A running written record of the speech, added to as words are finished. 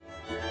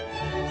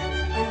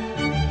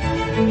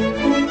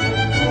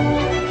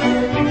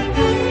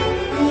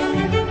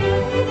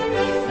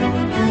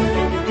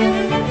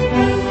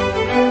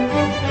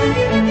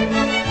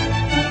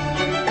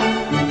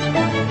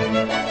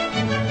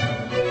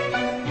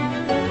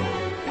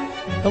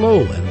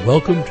Hello and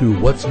welcome to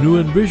What's New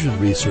in Vision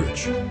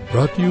Research,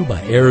 brought to you by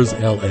Airs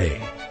LA.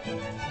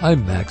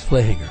 I'm Max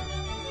Flehinger.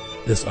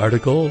 This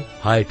article,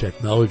 High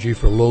Technology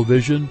for Low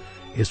Vision,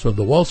 is from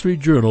the Wall Street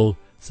Journal,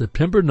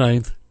 September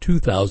 9th,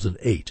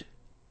 2008.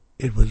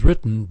 It was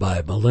written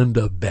by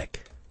Melinda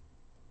Beck.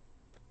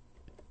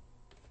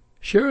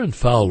 Sharon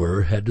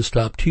Fowler had to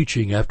stop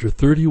teaching after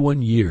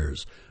 31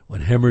 years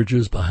when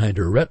hemorrhages behind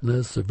her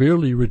retina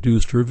severely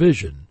reduced her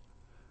vision.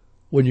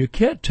 When you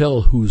can't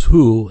tell who's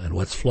who and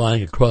what's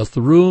flying across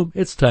the room,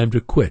 it's time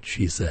to quit,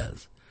 she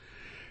says.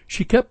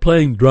 She kept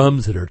playing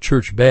drums in her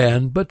church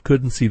band, but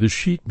couldn't see the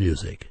sheet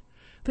music.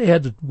 They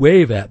had to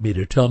wave at me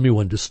to tell me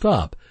when to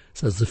stop,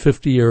 says the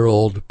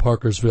 50-year-old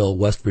Parkersville,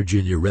 West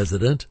Virginia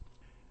resident.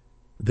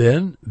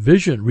 Then,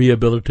 vision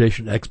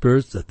rehabilitation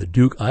experts at the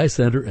Duke Eye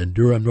Center in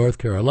Durham, North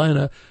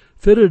Carolina,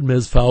 fitted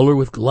Ms. Fowler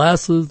with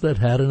glasses that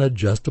had an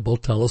adjustable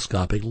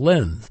telescopic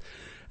lens,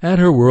 and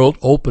her world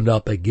opened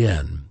up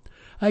again.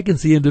 I can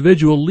see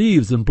individual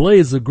leaves and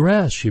blades of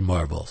grass, she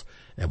marvels,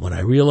 and when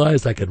I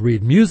realized I could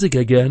read music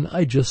again,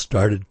 I just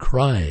started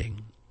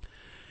crying.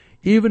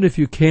 Even if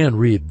you can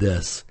read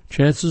this,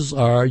 chances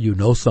are you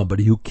know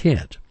somebody who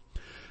can't.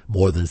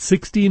 More than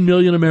 16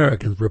 million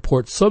Americans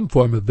report some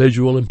form of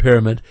visual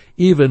impairment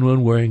even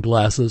when wearing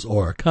glasses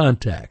or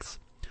contacts.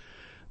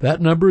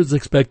 That number is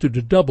expected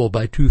to double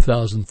by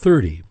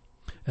 2030.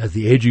 As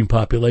the aging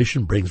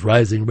population brings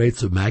rising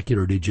rates of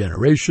macular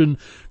degeneration,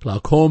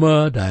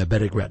 glaucoma,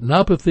 diabetic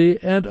retinopathy,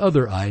 and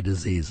other eye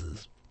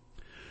diseases.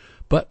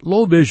 But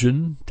low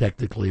vision,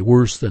 technically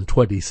worse than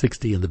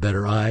 20/60 in the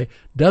better eye,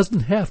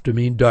 doesn't have to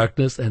mean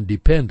darkness and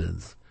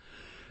dependence.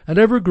 An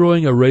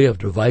ever-growing array of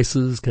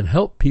devices can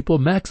help people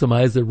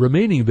maximize their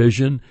remaining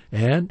vision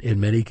and, in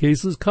many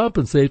cases,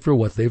 compensate for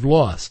what they've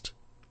lost.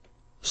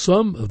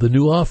 Some of the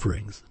new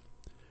offerings: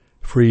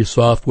 free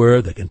software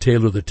that can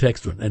tailor the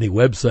text on any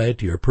website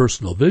to your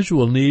personal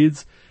visual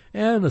needs,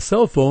 and a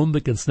cell phone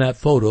that can snap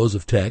photos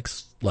of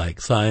text,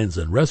 like signs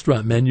and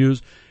restaurant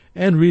menus,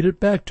 and read it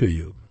back to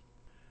you.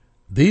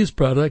 These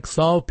products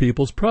solve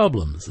people's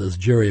problems, says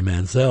Jerry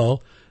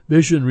Mansell,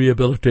 Vision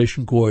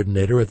Rehabilitation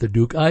Coordinator at the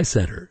Duke Eye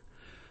Center.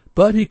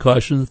 But he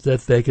cautions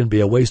that they can be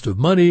a waste of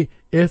money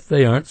if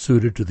they aren't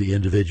suited to the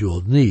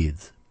individual's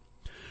needs.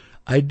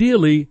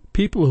 Ideally,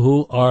 people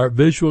who are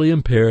visually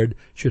impaired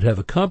should have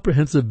a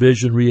comprehensive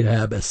vision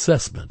rehab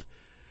assessment.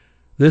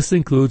 This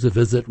includes a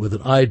visit with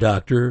an eye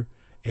doctor,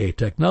 a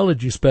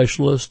technology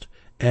specialist,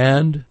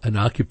 and an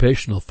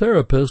occupational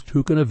therapist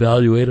who can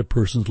evaluate a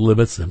person's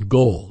limits and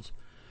goals.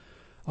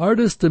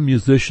 Artists and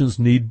musicians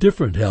need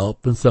different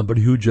help than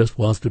somebody who just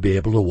wants to be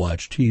able to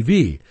watch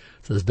TV,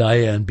 says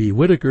Diane B.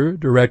 Whitaker,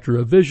 Director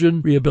of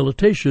Vision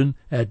Rehabilitation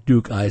at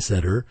Duke Eye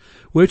Center,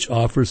 which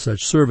offers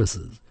such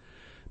services.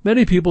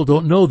 Many people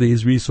don't know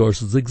these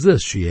resources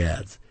exist, she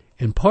adds,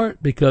 in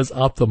part because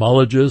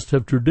ophthalmologists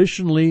have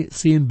traditionally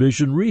seen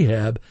vision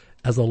rehab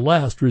as a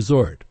last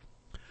resort.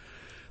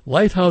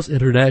 Lighthouse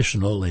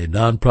International, a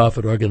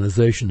nonprofit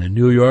organization in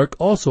New York,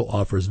 also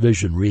offers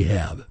vision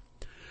rehab.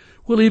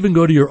 We'll even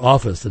go to your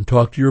office and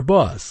talk to your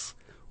boss.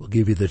 We'll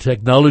give you the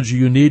technology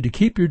you need to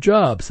keep your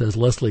job, says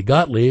Leslie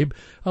Gottlieb,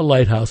 a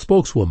Lighthouse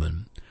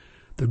spokeswoman.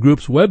 The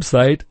group's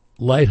website,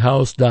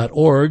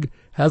 lighthouse.org,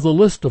 has a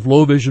list of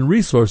low vision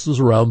resources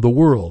around the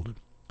world.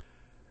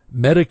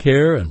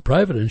 Medicare and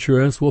private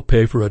insurance will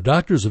pay for a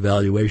doctor's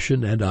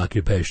evaluation and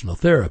occupational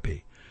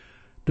therapy.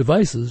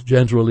 Devices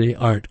generally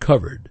aren't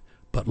covered,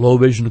 but low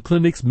vision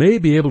clinics may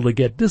be able to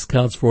get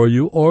discounts for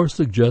you or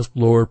suggest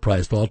lower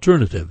priced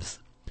alternatives.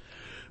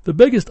 The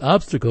biggest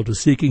obstacle to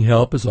seeking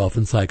help is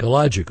often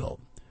psychological.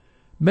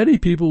 Many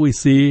people we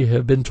see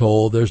have been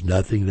told there's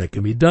nothing that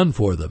can be done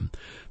for them.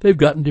 They've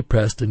gotten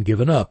depressed and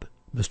given up,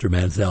 Mr.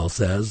 Mansell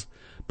says.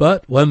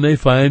 But when they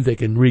find they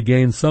can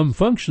regain some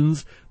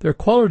functions, their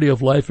quality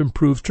of life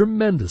improves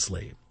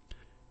tremendously.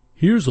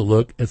 Here's a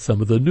look at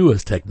some of the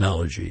newest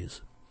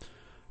technologies.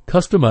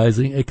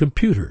 Customizing a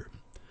computer.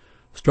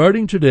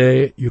 Starting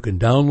today, you can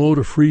download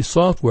a free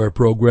software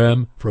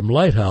program from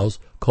Lighthouse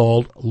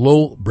called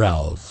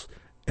LowBrowse,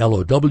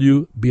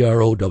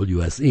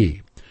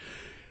 LOWBROWSE.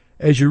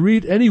 As you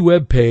read any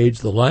web page,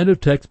 the line of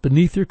text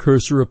beneath your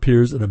cursor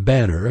appears in a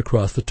banner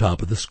across the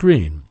top of the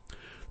screen.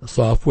 The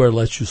software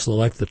lets you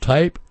select the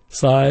type,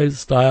 size,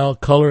 style,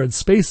 color, and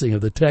spacing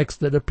of the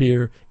text that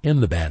appear in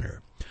the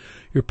banner.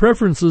 Your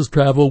preferences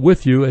travel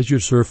with you as you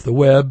surf the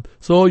web,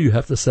 so you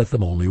have to set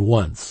them only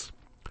once.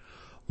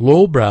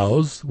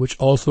 LowBrowse, which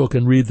also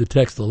can read the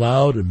text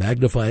aloud and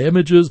magnify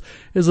images,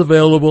 is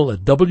available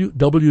at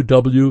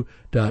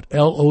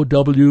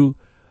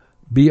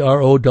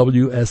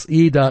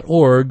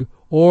www.lowbrowse.org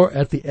or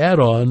at the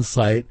add-ons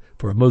site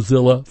for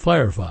Mozilla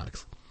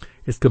Firefox.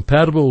 It's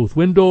compatible with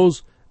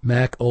Windows,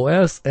 Mac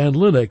OS, and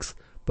Linux,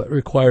 but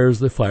requires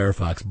the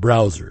Firefox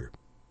browser.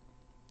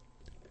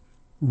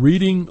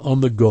 Reading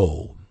on the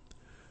go.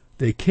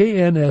 The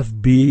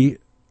KNFB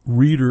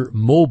Reader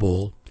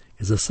Mobile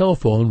is a cell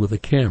phone with a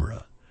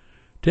camera.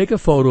 Take a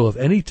photo of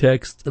any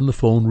text and the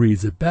phone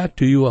reads it back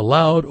to you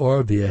aloud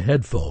or via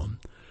headphone.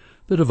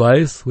 The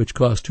device, which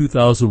costs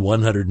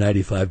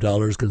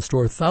 $2,195, can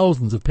store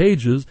thousands of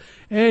pages,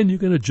 and you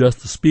can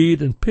adjust the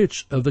speed and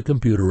pitch of the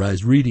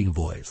computerized reading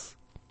voice.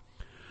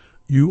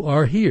 You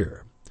are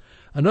here.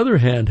 Another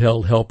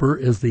handheld helper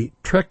is the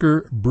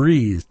Trekker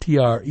Breeze,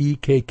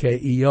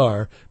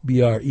 Trekker,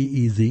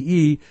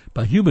 Breeze,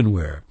 by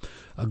Humanware,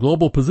 a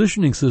global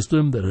positioning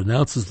system that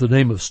announces the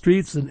name of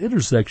streets and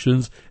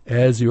intersections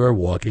as you are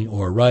walking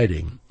or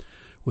riding.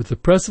 With the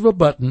press of a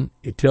button,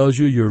 it tells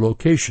you your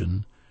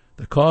location.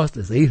 The cost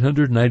is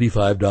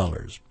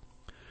 $895.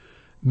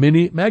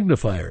 Mini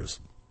magnifiers.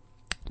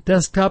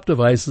 Desktop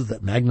devices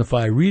that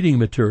magnify reading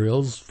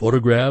materials,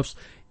 photographs,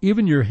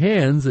 even your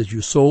hands as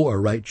you sew or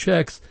write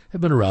checks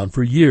have been around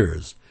for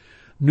years.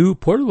 New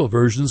portable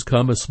versions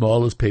come as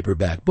small as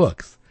paperback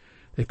books.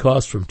 They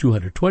cost from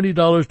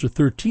 $220 to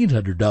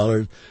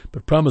 $1,300,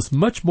 but promise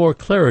much more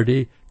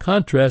clarity,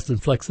 contrast,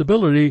 and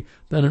flexibility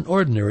than an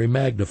ordinary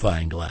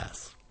magnifying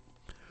glass.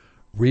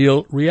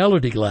 Real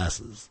reality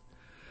glasses.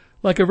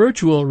 Like a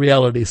virtual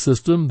reality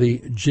system, the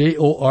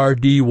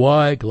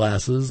JORDY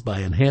glasses by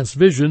Enhanced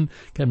Vision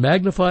can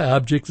magnify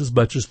objects as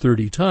much as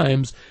 30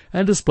 times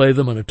and display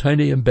them on a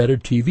tiny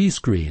embedded TV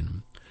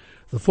screen.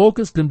 The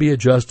focus can be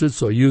adjusted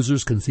so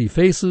users can see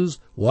faces,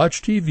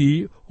 watch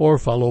TV, or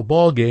follow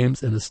ball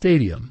games in a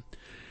stadium.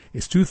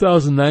 It's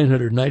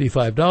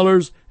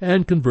 $2,995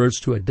 and converts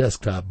to a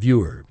desktop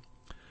viewer.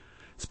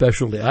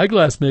 Specialty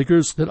eyeglass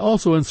makers can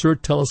also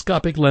insert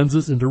telescopic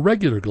lenses into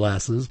regular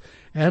glasses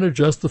and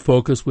adjust the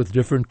focus with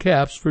different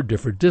caps for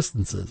different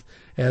distances,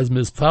 as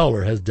Ms.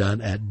 Fowler has done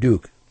at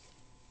Duke.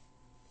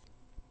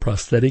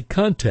 Prosthetic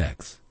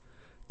contacts.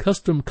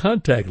 Custom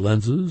contact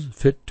lenses,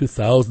 fit to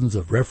thousands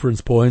of reference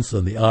points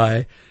on the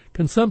eye,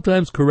 can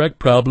sometimes correct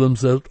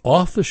problems that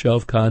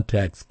off-the-shelf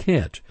contacts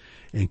can't,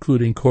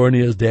 including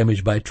corneas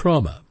damaged by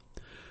trauma.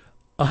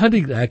 A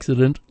hunting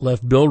accident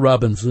left Bill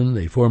Robinson,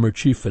 a former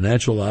chief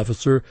financial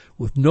officer,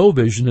 with no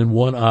vision in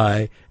one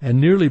eye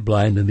and nearly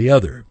blind in the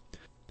other.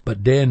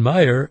 But Dan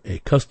Meyer, a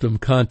custom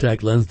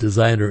contact lens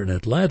designer in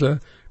Atlanta,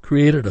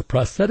 created a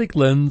prosthetic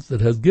lens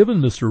that has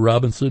given Mr.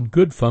 Robinson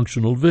good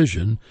functional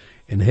vision,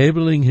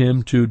 enabling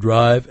him to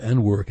drive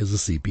and work as a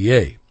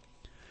CPA.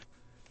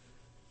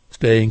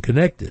 Staying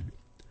connected.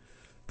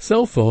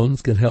 Cell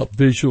phones can help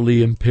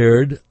visually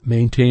impaired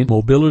maintain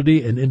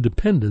mobility and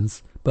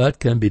independence, but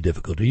can be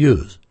difficult to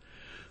use.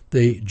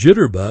 The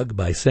Jitterbug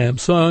by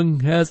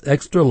Samsung has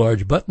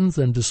extra-large buttons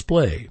and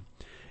display,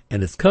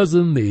 and its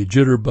cousin, the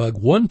Jitterbug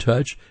One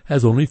Touch,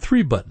 has only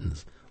 3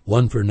 buttons,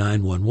 one for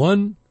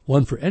 911,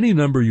 one for any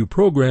number you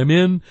program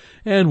in,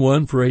 and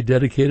one for a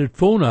dedicated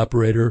phone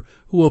operator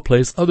who will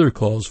place other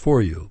calls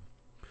for you.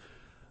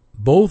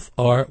 Both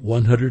are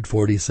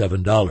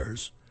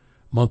 $147.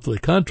 Monthly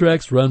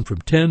contracts run from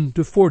 $10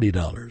 to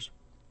 $40.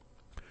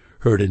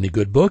 Heard any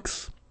good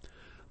books?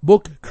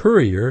 Book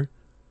Courier,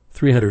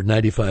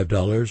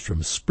 $395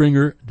 from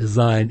Springer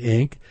Design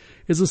Inc.,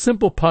 is a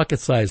simple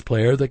pocket-sized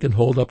player that can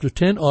hold up to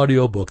 10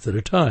 audiobooks at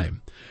a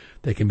time.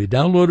 They can be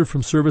downloaded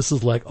from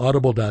services like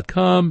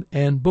Audible.com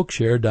and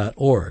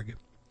Bookshare.org.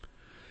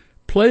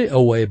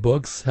 Play-Away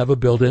books have a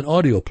built-in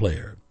audio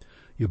player.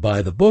 You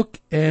buy the book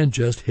and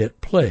just hit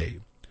play.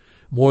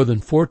 More than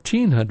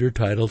 1,400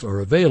 titles are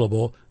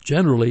available,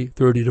 generally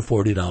 $30 to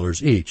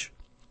 $40 each.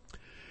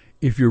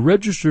 If you're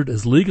registered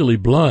as legally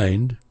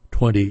blind,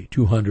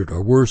 20/200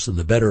 or worse in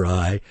the better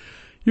eye,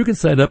 you can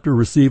sign up to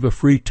receive a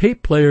free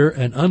tape player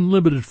and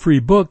unlimited free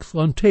books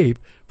on tape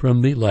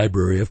from the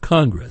Library of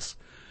Congress.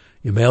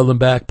 You mail them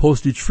back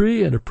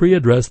postage-free in a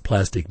pre-addressed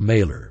plastic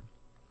mailer.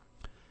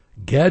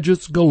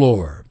 Gadgets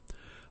galore.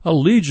 A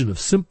legion of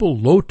simple,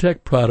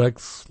 low-tech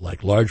products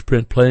like large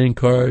print playing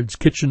cards,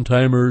 kitchen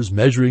timers,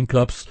 measuring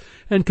cups,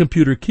 and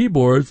computer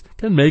keyboards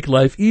can make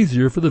life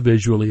easier for the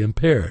visually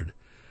impaired.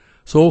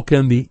 So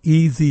can the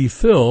Easy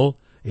Fill,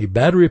 a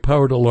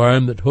battery-powered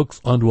alarm that hooks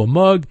onto a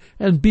mug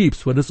and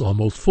beeps when it's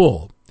almost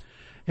full.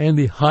 And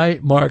the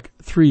HiMark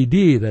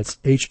 3D, that's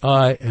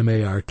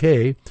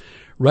HiMark,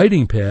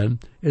 writing pen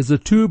is a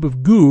tube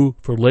of goo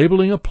for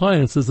labeling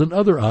appliances and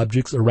other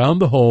objects around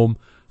the home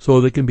so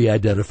they can be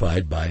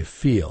identified by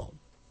feel.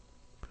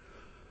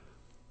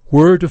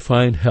 Where to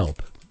find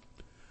help?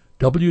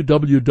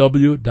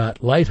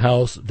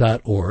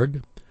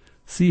 www.lighthouse.org.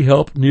 See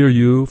help near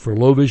you for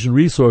low vision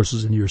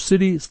resources in your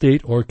city,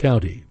 state, or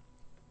county.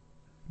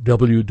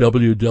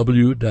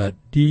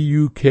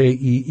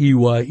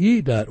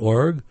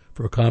 www.dukeeye.org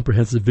for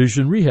comprehensive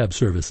vision rehab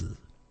services.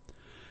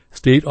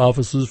 State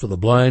offices for the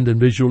blind and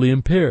visually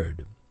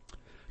impaired.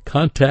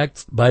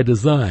 Contacts by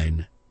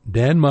Design,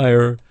 Dan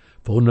Meyer,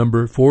 phone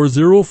number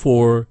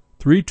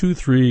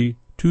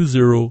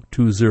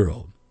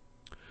 404-323-2020.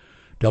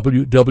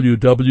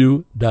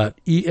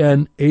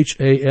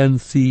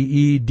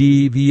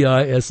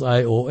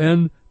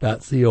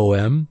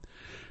 www.enhancedvision.com,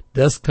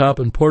 desktop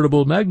and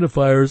portable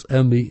magnifiers,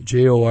 and the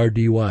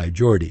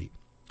JORDY.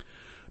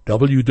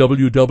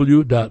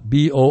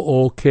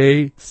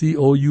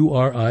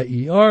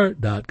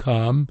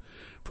 www.bookcourier.com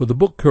for the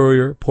Book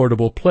Courier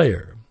portable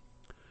player.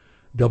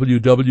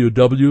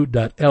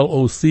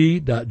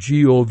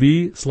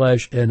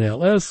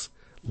 www.loc.gov/NLS,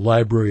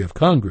 Library of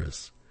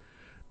Congress,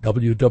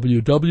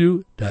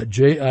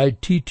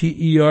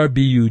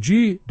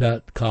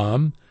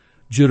 www.jitterbug.com,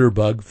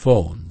 Jitterbug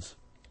Phones.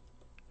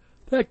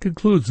 That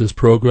concludes this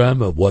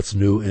program of What's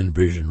New in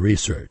Vision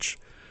Research.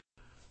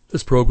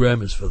 This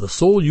program is for the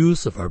sole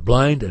use of our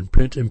blind and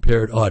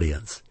print-impaired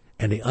audience.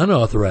 Any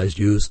unauthorized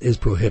use is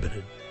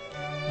prohibited.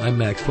 I'm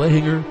Max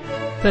Flahinger.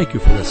 Thank you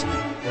for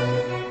listening.